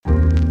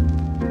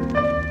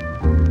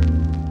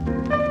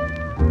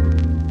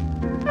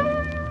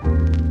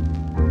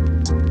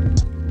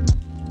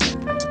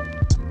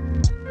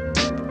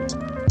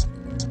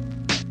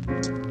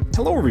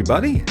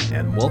everybody,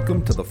 and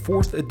welcome to the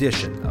fourth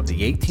edition of the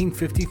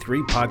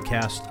 1853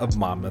 podcast of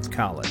Monmouth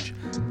College.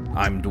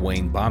 I'm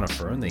Dwayne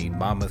Bonifer in the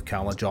Monmouth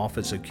College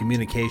Office of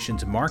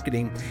Communications and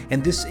Marketing,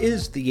 and this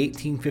is the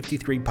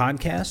 1853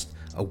 podcast,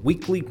 a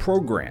weekly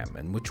program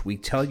in which we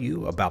tell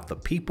you about the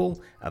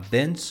people,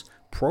 events,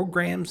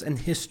 programs, and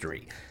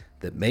history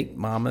that make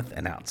Monmouth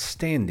an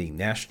outstanding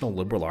National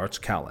Liberal Arts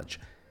college.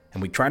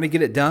 And we try to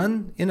get it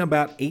done in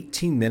about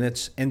 18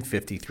 minutes and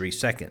 53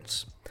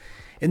 seconds.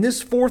 In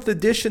this fourth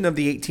edition of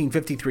the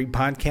 1853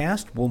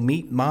 podcast, we'll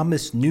meet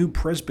Monmouth's new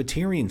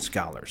Presbyterian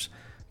scholars.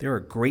 They're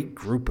a great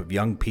group of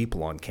young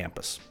people on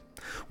campus.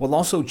 We'll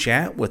also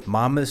chat with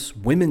Monmouth's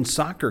women's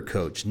soccer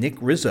coach, Nick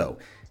Rizzo.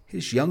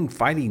 His young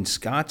Fighting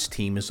Scots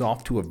team is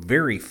off to a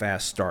very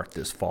fast start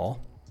this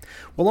fall.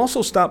 We'll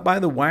also stop by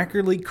the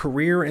Wackerle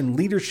Career and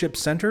Leadership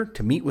Center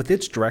to meet with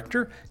its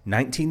director,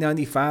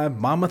 1995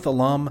 Monmouth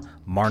alum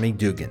Marnie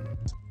Dugan.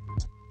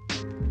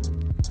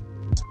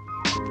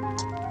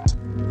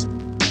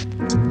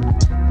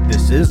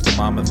 This is the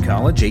Monmouth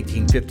College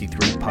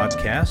 1853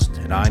 podcast,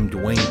 and I'm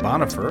Dwayne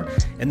Bonifer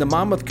in the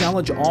Monmouth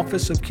College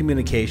Office of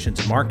Communications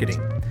and Marketing.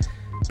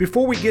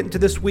 Before we get into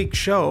this week's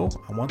show,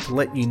 I want to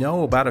let you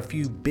know about a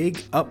few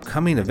big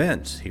upcoming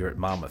events here at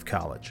Monmouth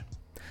College.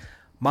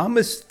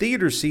 Monmouth's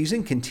theater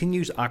season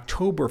continues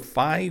October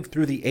 5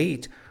 through the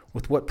 8th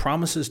with what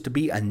promises to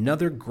be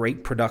another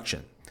great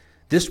production.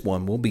 This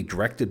one will be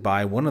directed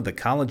by one of the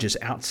college's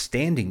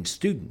outstanding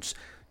students,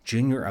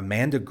 junior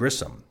Amanda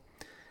Grissom.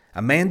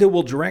 Amanda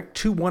will direct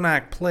two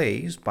one-act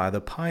plays by the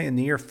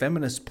pioneer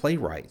feminist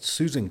playwright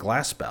Susan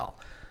Glaspell.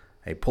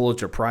 A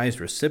Pulitzer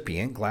Prize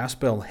recipient,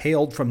 Glaspell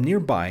hailed from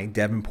nearby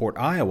Davenport,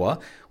 Iowa,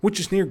 which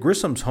is near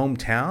Grissom's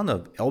hometown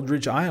of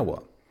Eldridge,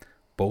 Iowa.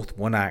 Both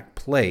one-act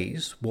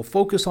plays will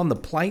focus on the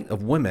plight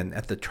of women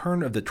at the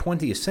turn of the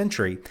 20th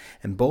century,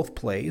 and both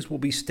plays will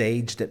be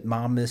staged at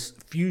Monmouth's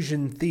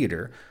Fusion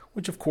Theater,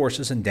 which of course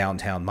is in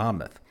downtown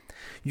Monmouth.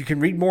 You can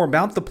read more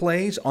about the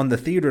plays on the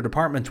theater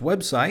department's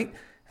website,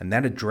 and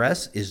that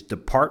address is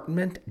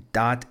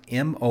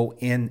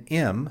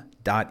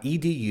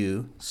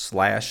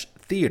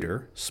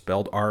department.monm.edu/theater,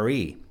 spelled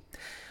R-E.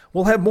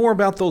 We'll have more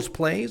about those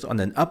plays on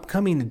an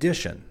upcoming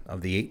edition of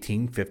the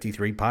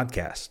 1853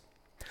 podcast.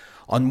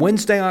 On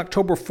Wednesday,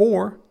 October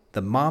 4,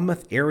 the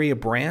Monmouth area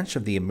branch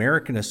of the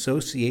American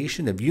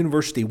Association of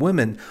University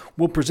Women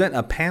will present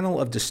a panel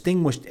of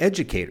distinguished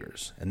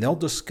educators, and they'll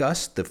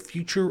discuss the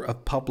future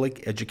of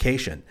public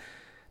education.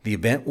 The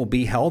event will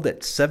be held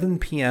at 7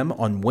 p.m.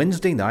 on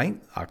Wednesday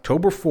night,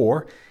 October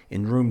 4,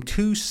 in room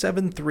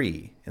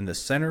 273 in the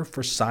Center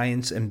for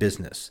Science and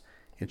Business.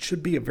 It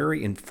should be a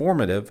very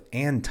informative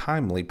and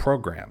timely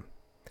program.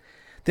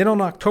 Then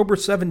on October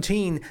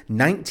 17,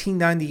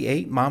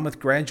 1998, Monmouth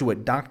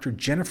graduate Dr.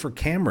 Jennifer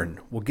Cameron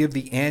will give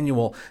the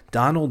annual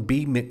Donald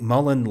B.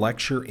 McMullen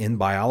Lecture in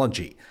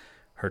Biology.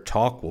 Her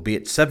talk will be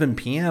at 7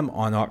 p.m.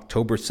 on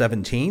October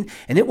 17,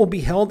 and it will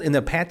be held in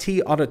the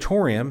Pattee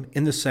Auditorium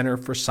in the Center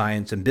for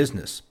Science and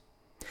Business.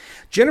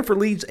 Jennifer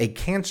leads a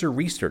cancer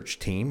research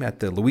team at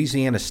the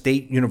Louisiana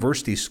State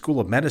University School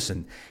of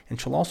Medicine, and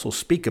she'll also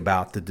speak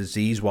about the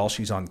disease while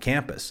she's on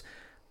campus.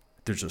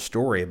 There's a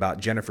story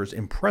about Jennifer's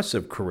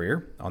impressive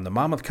career on the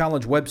Monmouth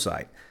College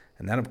website,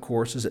 and that, of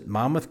course, is at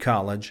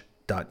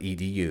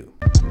monmouthcollege.edu.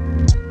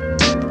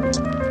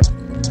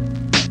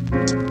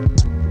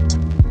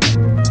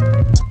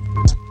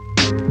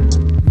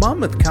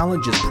 Monmouth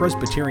College's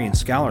Presbyterian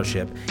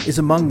Scholarship is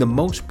among the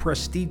most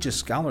prestigious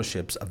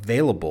scholarships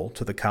available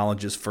to the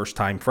college's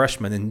first-time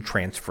freshmen and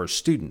transfer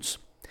students.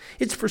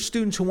 It's for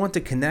students who want to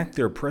connect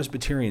their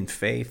Presbyterian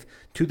faith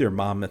to their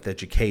Monmouth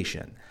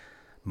education.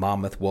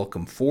 Monmouth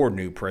welcomed 4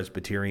 new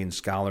Presbyterian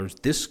scholars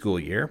this school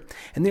year,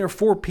 and there are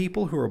 4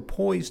 people who are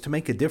poised to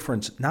make a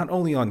difference not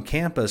only on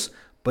campus,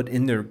 but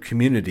in their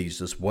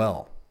communities as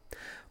well.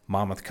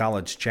 Monmouth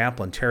College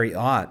chaplain Terry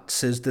Ouart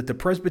says that the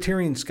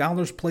Presbyterian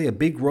scholars play a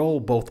big role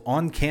both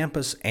on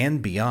campus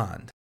and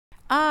beyond.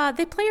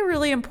 They play a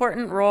really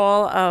important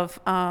role of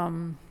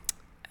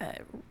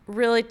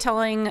really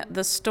telling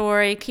the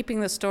story, keeping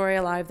the story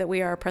alive that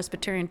we are a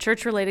Presbyterian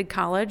church-related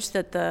college,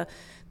 that the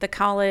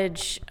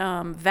college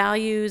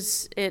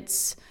values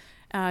its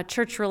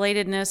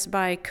church-relatedness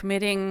by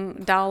committing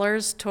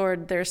dollars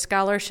toward their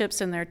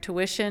scholarships and their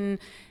tuition,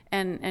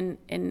 and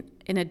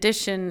in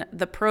addition,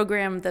 the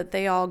program that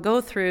they all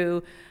go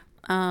through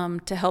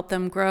to help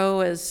them grow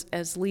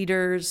as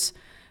leaders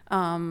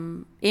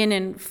in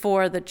and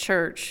for the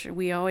church.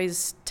 We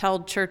always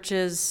tell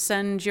churches,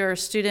 send your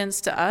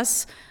students to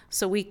us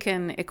so we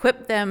can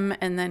equip them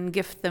and then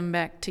gift them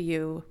back to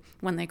you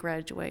when they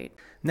graduate.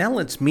 Now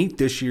let's meet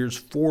this year's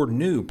 4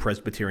 new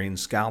Presbyterian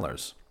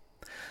scholars.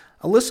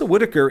 Alyssa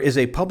Whitacre is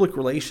a public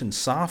relations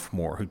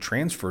sophomore who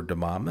transferred to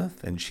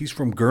Monmouth, and she's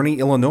from Gurnee,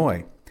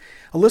 Illinois.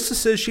 Alyssa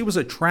says she was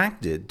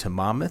attracted to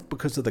Monmouth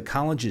because of the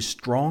college's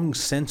strong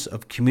sense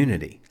of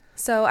community.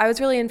 So I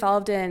was really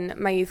involved in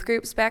my youth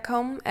groups back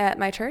home at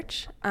my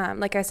church.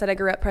 Like I said, I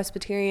grew up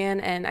Presbyterian,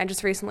 and I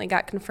just recently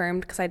got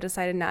confirmed because I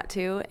decided not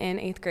to in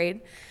 8th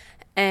grade.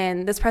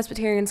 And this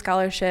Presbyterian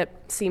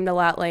scholarship seemed a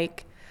lot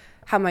like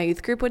how my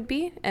youth group would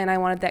be, and I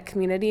wanted that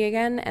community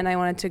again, and I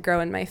wanted to grow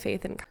in my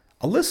faith.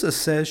 Alyssa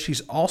says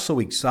she's also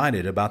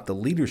excited about the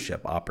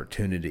leadership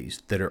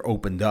opportunities that are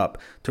opened up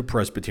to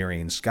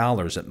Presbyterian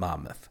scholars at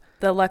Monmouth.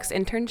 The Lux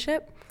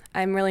internship,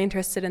 I'm really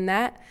interested in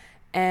that,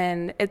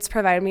 and it's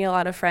provided me a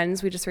lot of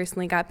friends. We just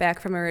recently got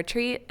back from a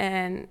retreat,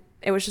 and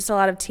it was just a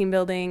lot of team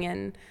building,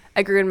 and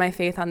I grew in my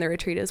faith on the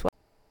retreat as well.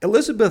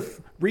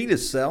 Elizabeth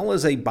Riedesel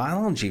is a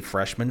biology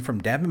freshman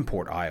from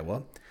Davenport,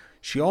 Iowa.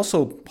 She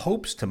also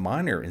hopes to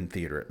minor in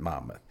theater at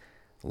Monmouth.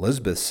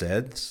 Elizabeth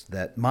says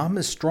that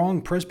Monmouth's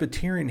strong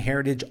Presbyterian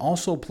heritage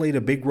also played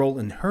a big role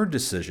in her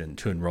decision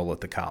to enroll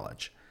at the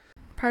college.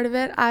 Part of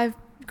it, I've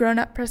grown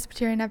up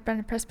Presbyterian. I've been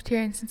a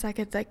Presbyterian since I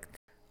could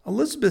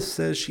Elizabeth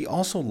says she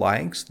also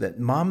likes that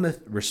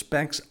Monmouth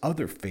respects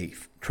other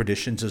faith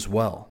traditions as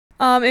well.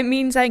 It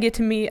means I get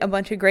to meet a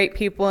bunch of great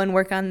people and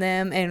work on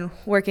them and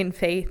work in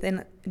faith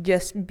and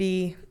just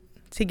be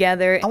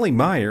together. Allie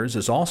Meyers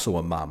is also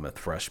a Monmouth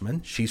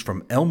freshman. She's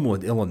from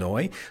Elmwood,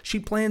 Illinois. She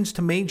plans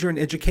to major in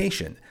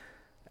education.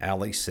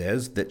 Allie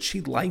says that she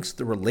likes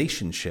the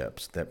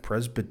relationships that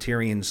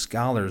Presbyterian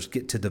scholars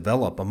get to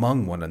develop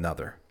among one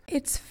another.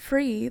 It's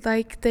free.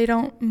 They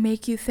don't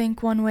make you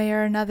think one way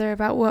or another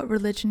about what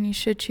religion you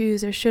should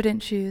choose or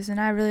shouldn't choose, and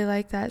I really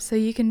like that. So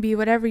you can be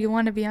whatever you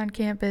want to be on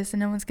campus,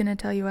 and no one's going to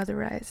tell you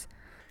otherwise.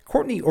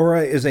 Courtney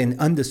Ouart is an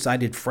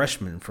undecided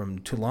freshman from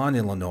Toulon,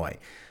 Illinois.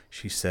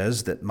 She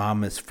says that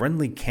Monmouth's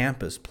friendly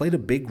campus played a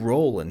big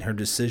role in her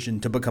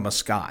decision to become a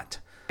Scot.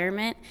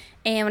 And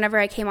whenever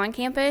I came on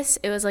campus,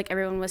 it was like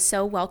everyone was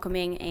so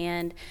welcoming,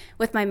 and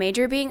with my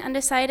major being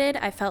undecided,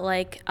 I felt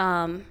like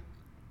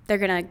they're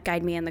going to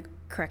guide me in the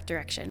correct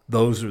direction.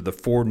 Those are the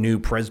 4 new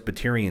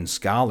Presbyterian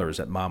scholars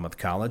at Monmouth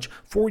College,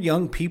 4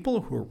 young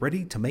people who are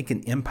ready to make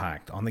an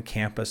impact on the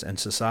campus and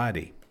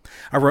society.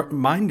 A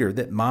reminder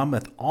that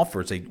Monmouth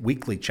offers a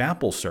weekly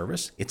chapel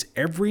service. It's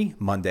every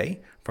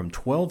Monday from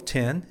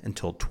 12:10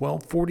 until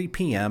 12:40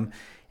 p.m.,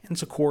 and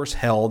it's, of course,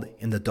 held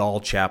in the Dahl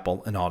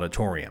Chapel and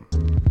Auditorium.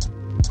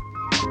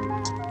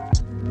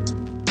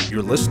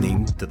 You're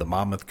listening to the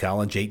Monmouth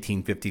College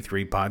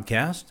 1853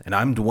 podcast, and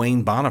I'm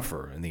Dwayne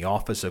Bonifer in the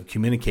Office of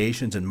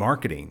Communications and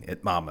Marketing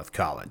at Monmouth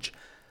College.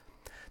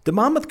 The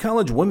Monmouth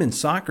College women's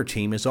soccer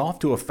team is off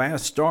to a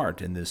fast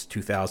start in this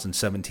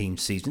 2017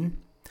 season.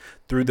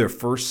 Through their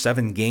first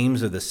 7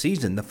 games of the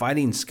season, the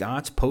Fighting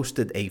Scots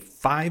posted a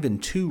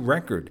 5-2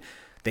 record.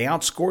 They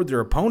outscored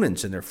their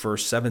opponents in their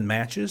first 7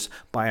 matches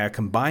by a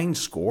combined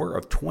score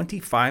of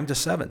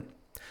 25-7.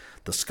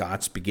 The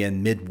Scots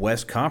began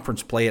Midwest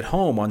Conference play at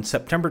home on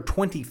September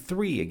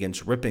 23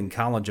 against Ripon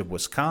College of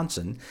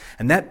Wisconsin,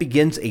 and that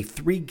begins a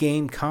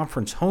 3-game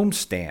conference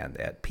homestand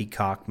at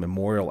Peacock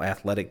Memorial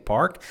Athletic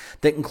Park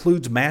that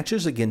includes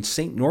matches against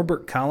St.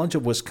 Norbert College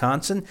of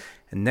Wisconsin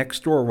and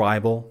next-door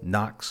rival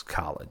Knox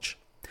College.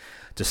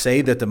 To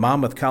say that the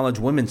Monmouth College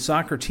women's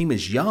soccer team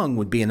is young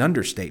would be an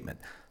understatement.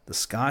 The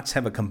Scots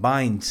have a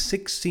combined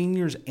 6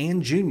 seniors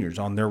and juniors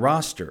on their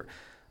roster.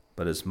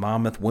 But as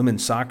Monmouth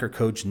women's soccer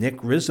coach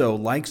Nick Rizzo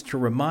likes to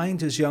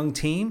remind his young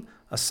team,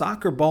 a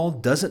soccer ball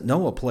doesn't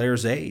know a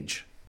player's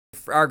age.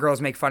 Our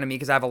girls make fun of me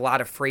because I have a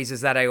lot of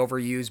phrases that I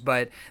overuse,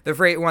 but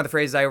one of the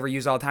phrases I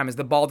overuse all the time is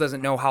the ball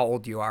doesn't know how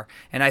old you are.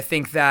 And I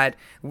think that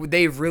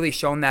they've really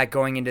shown that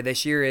going into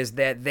this year, is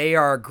that they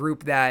are a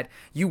group that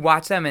you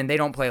watch them and they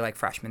don't play like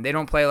freshmen. They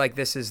don't play like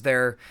this is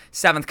their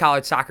 7th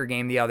college soccer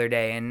game the other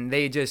day. And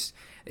they just,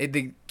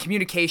 the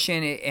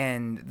communication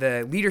and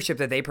the leadership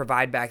that they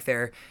provide back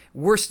there,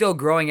 we're still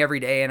growing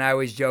every day. And I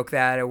always joke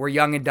that we're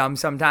young and dumb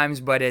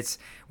sometimes, but it's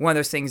one of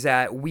those things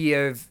that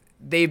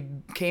they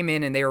came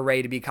in and they were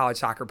ready to be college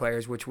soccer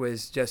players, which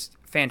was just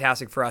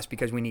fantastic for us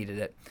because we needed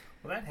it.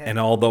 And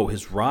although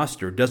his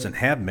roster doesn't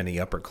have many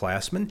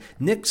upperclassmen,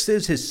 Nick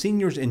says his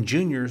seniors and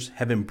juniors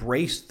have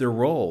embraced their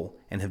role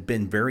and have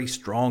been very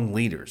strong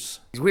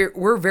leaders.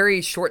 We're very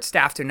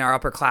short-staffed in our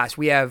upper class.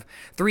 We have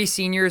 3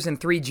 seniors and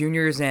 3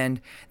 juniors, and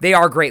they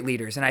are great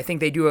leaders. And I think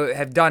they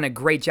have done a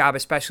great job,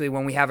 especially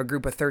when we have a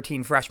group of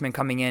 13 freshmen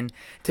coming in,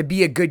 to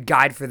be a good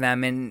guide for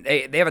them. And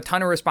they have a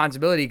ton of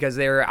responsibility because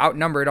they're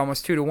outnumbered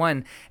almost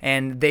 2-1,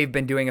 and they've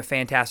been doing a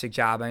fantastic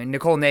job. I mean,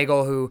 Nicole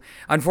Nagel, who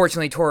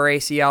unfortunately tore her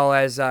ACL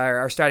as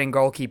our starting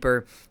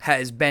goalkeeper,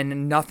 has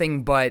been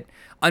nothing but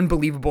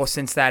unbelievable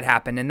since that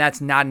happened, and that's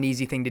not an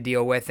easy thing to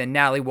deal with. And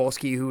Natalie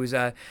Wolski, who is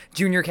a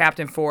junior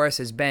captain for us,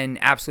 has been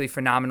absolutely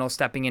phenomenal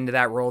stepping into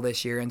that role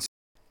this year. And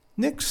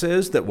Nick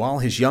says that while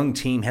his young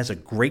team has a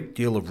great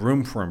deal of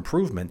room for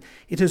improvement,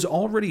 it has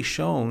already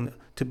shown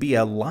to be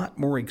a lot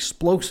more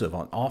explosive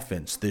on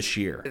offense this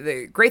year.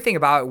 The great thing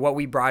about what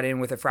we brought in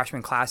with the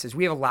freshman class is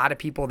we have a lot of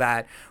people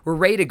that were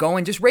ready to go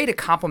and just ready to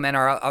complement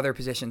our other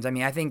positions. I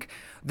mean, I think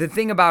the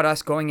thing about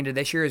us going into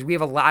this year is we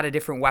have a lot of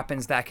different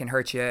weapons that can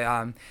hurt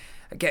you.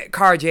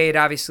 Cara Jade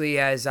obviously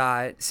has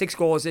 6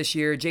 goals this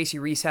year. JC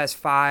Reese has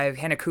 5.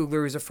 Hannah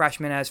Kugler, who's a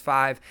freshman, has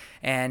 5.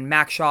 And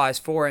Max Shaw has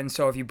 4. And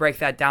so if you break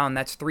that down,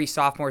 that's 3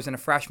 sophomores and a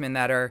freshman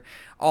that are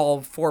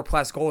all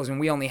 4+ goals. And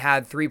we only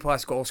had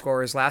 3+ goal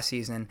scorers last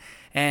season.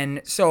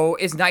 And so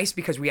it's nice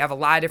because we have a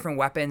lot of different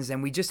weapons,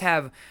 and we just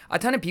have a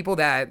ton of people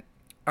that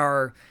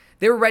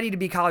they were ready to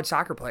be college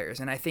soccer players.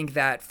 And I think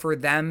that for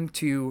them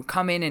to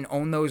come in and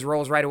own those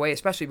roles right away,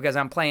 especially because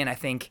I'm playing, I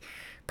think,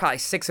 probably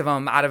 6 of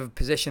them out of a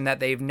position that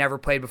they've never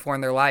played before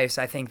in their lives,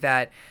 I think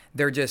that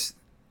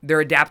they're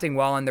adapting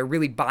well and they're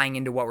really buying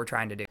into what we're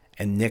trying to do.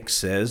 And Nick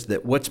says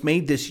that what's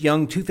made this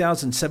young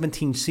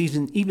 2017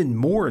 season even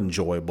more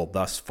enjoyable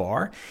thus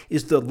far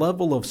is the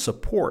level of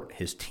support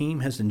his team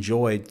has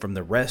enjoyed from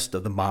the rest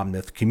of the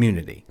Monmouth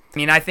community. I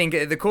mean, I think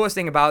the coolest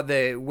thing about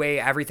the way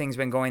everything's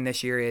been going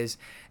this year is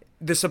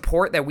the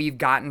support that we've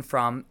gotten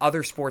from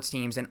other sports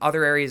teams and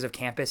other areas of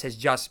campus has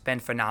just been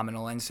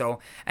phenomenal. And so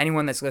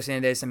anyone that's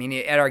listening to this, I mean,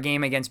 at our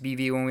game against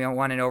BV when we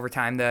won in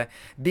overtime,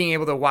 being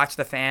able to watch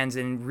the fans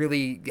and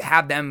really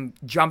have them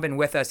jumping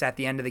with us at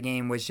the end of the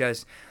game was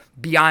just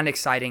beyond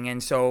exciting.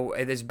 And so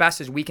as best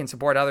as we can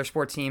support other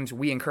sports teams,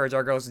 we encourage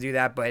our girls to do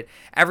that. But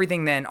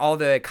everything then, all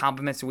the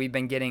compliments that we've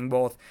been getting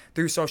both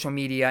through social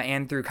media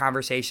and through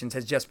conversations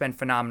has just been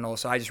phenomenal.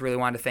 So I just really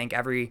want to thank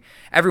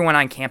everyone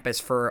on campus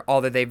for all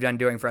that they've done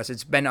doing for us.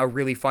 It's been a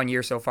really fun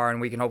year so far, and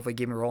we can hopefully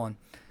keep it rolling.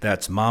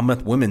 That's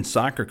Monmouth women's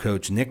soccer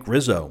coach Nick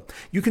Rizzo.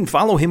 You can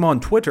follow him on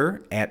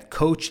Twitter at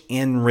Coach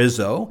N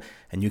Rizzo,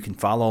 and you can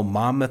follow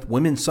Monmouth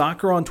women's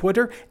soccer on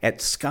Twitter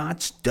at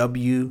Scots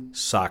W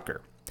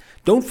Soccer.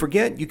 Don't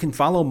forget, you can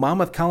follow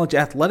Monmouth College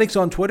Athletics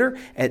on Twitter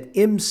at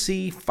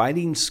MC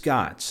Fighting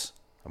Scots.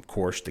 Of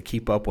course, to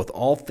keep up with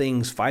all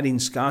things Fighting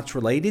Scots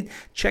related,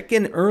 check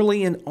in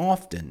early and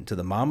often to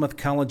the Monmouth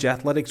College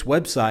Athletics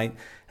website,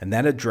 and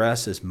that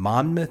address is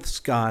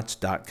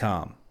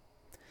monmouthscots.com.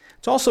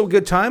 It's also a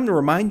good time to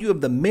remind you of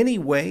the many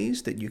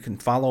ways that you can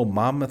follow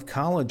Monmouth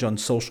College on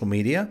social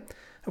media.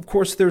 Of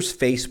course, there's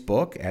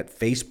Facebook at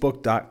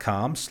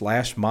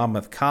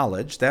facebook.com/Monmouth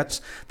College.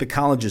 That's the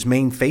college's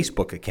main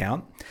Facebook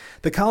account.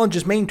 The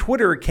college's main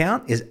Twitter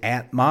account is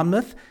at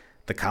Monmouth.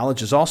 The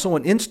college is also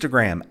on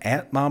Instagram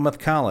at Monmouth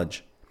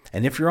College.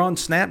 And if you're on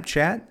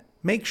Snapchat,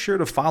 make sure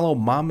to follow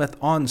Monmouth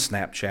on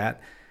Snapchat.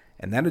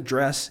 And that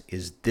address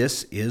is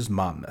This Is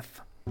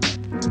Monmouth.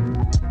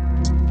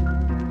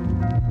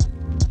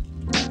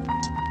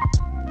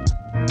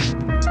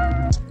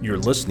 You're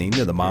listening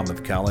to the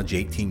Monmouth College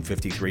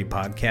 1853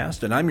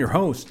 podcast, and I'm your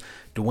host,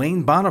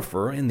 Dwayne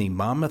Bonifer, in the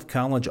Monmouth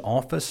College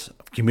Office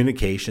of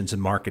Communications and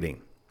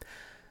Marketing.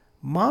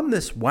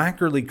 Monmouth's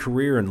Wackerle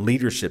Career and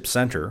Leadership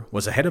Center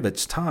was ahead of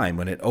its time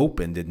when it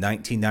opened in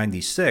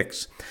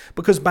 1996,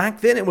 because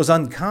back then it was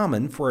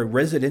uncommon for a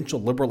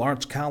residential liberal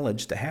arts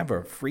college to have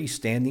a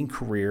freestanding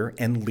career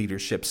and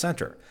leadership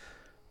center.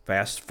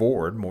 Fast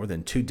forward more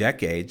than 2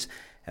 decades,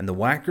 and the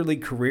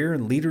Wackerle Career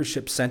and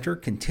Leadership Center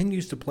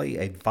continues to play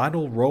a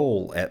vital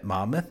role at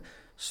Monmouth,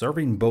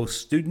 serving both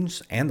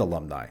students and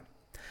alumni.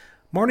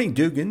 Marnie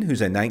Dugan, who's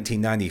a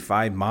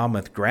 1995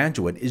 Monmouth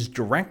graduate, is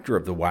director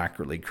of the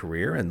Wackerle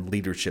Career and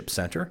Leadership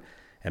Center,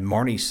 and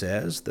Marnie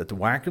says that the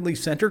Wackerle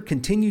Center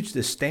continues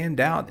to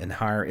stand out in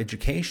higher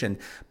education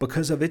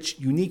because of its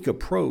unique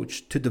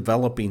approach to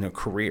developing a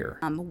career.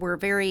 We're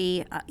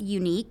very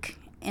unique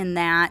in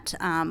that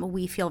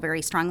we feel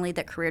very strongly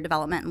that career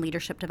development and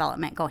leadership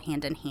development go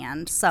hand in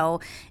hand. So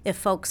if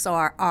folks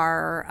are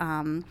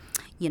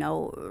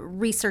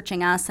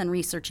researching us and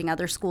researching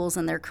other schools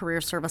and their career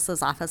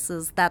services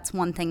offices, that's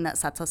one thing that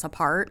sets us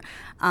apart.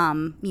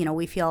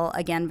 We feel,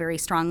 again, very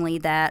strongly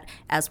that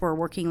as we're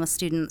working with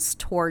students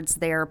towards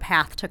their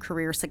path to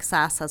career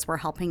success, as we're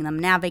helping them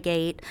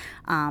navigate,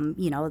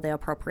 the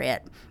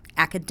appropriate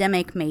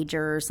academic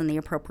majors and the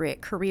appropriate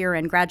career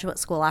and graduate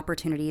school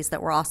opportunities,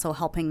 that we're also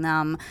helping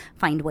them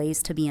find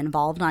ways to be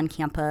involved on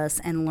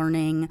campus and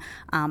learning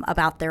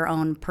about their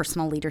own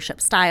personal leadership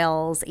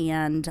styles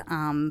and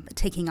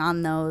taking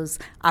on those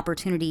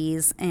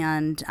opportunities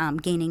and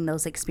gaining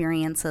those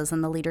experiences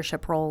in the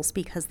leadership roles,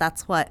 because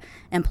that's what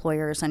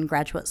employers and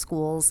graduate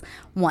schools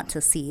want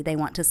to see. They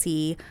want to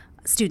see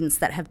students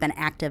that have been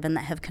active and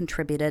that have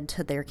contributed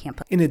to their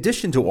campus. In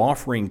addition to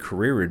offering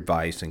career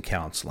advice and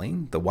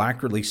counseling, the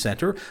Wackerle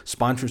Center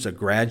sponsors a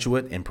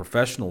graduate and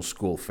professional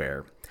school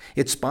fair.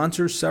 It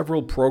sponsors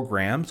several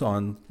programs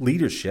on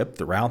leadership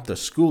throughout the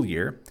school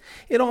year.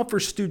 It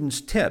offers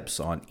students tips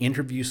on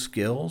interview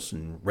skills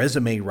and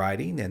resume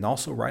writing and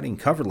also writing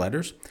cover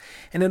letters.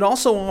 And it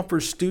also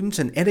offers students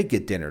an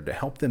etiquette dinner to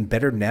help them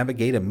better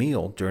navigate a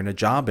meal during a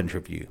job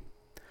interview.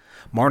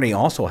 Marnie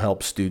also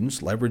helps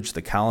students leverage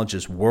the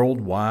college's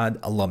worldwide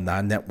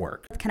alumni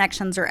network.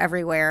 Connections are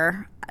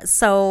everywhere.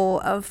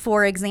 So,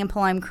 for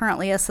example, I'm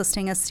currently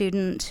assisting a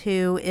student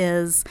who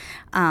is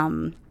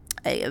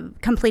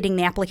completing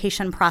the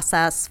application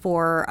process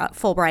for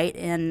Fulbright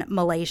in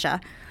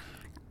Malaysia.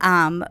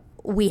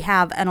 We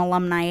have an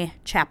alumni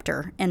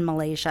chapter in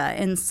Malaysia.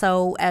 And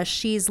so as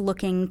she's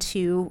looking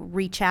to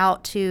reach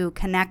out to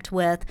connect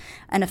with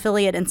an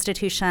affiliate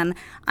institution,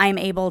 I'm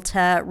able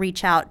to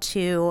reach out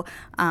to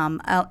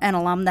an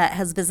alum that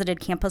has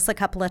visited campus a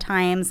couple of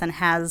times and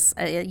has,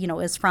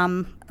 is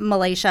from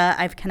Malaysia.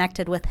 I've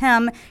connected with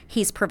him.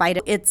 He's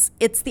provided, it's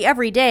the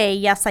everyday,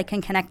 yes, I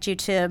can connect you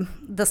to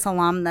this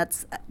alum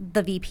that's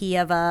the VP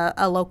of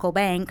a local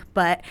bank,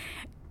 but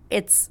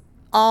it's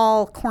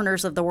all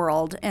corners of the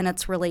world, and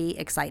it's really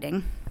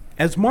exciting.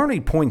 As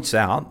Marnie points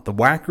out, the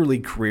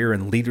Wackerle Career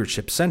and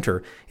Leadership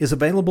Center is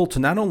available to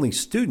not only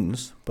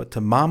students, but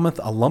to Monmouth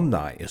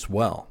alumni as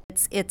well.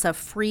 It's a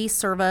free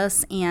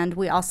service, and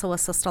we also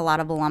assist a lot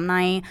of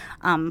alumni,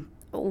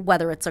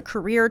 whether it's a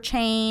career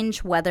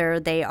change, whether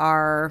they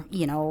are,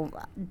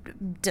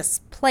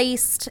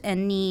 displaced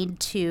and need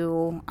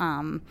to,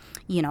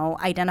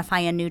 identify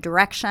a new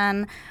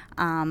direction.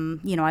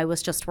 I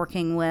was just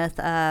working with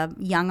a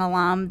young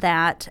alum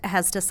that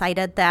has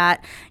decided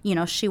that,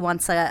 she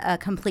wants a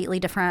completely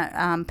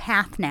different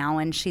path now,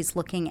 and she's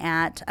looking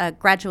at a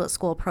graduate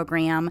school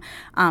program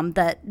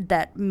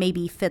that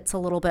maybe fits a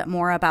little bit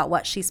more about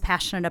what she's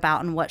passionate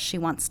about and what she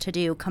wants to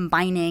do,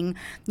 combining,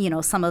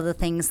 some of the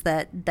things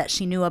that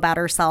she knew about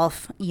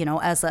herself,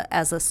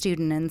 as a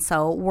student. And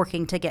so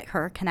working to get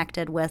her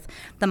connected with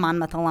the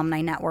Monmouth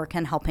Alumni Network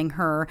and helping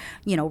her,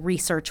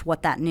 research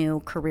what that new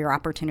career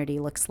opportunity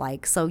looks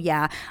like. So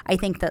yeah, I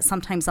think that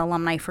sometimes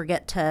alumni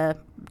forget to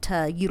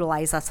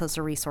utilize us as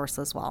a resource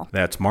as well.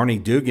 That's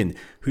Marnie Dugan,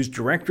 who's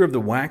director of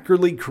the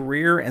Wackerle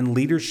Career and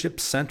Leadership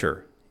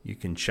Center. You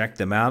can check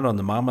them out on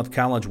the Monmouth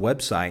College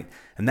website,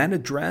 and that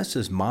address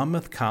is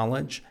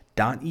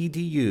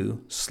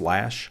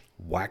monmouthcollege.edu/Wackerle,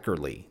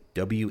 Wackerle.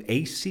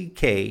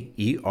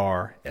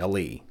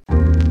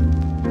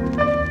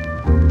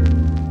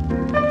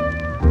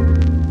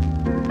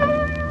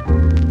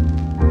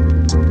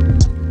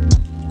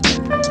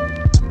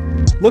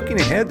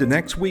 Looking ahead to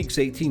next week's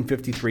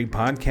 1853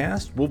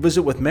 podcast, we'll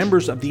visit with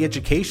members of the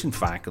education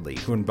faculty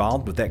who are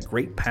involved with that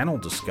great panel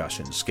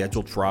discussion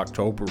scheduled for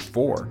October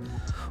 4.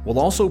 We'll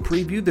also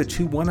preview the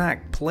 2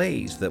 one-act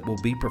plays that will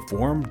be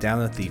performed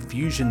down at the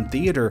Fusion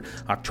Theater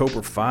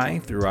October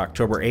 5 through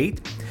October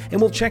 8, and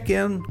we'll check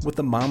in with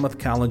the Monmouth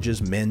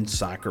College's men's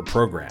soccer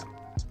program.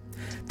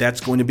 That's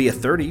going to be a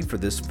 30 for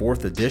this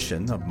 4th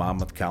edition of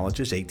Monmouth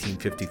College's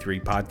 1853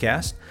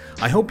 podcast.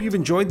 I hope you've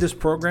enjoyed this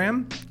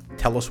program.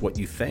 Tell us what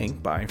you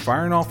think by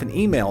firing off an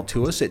email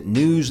to us at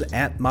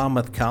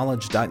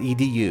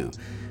news@monmouthcollege.edu.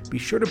 Be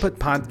sure to put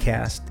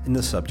podcast in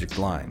the subject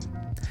line.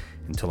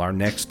 Until our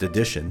next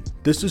edition,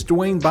 this is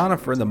Dwayne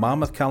Bonifer in the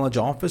Monmouth College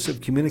Office of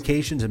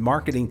Communications and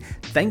Marketing.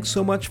 Thanks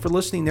so much for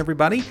listening,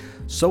 everybody.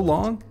 So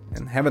long,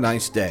 and have a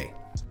nice day.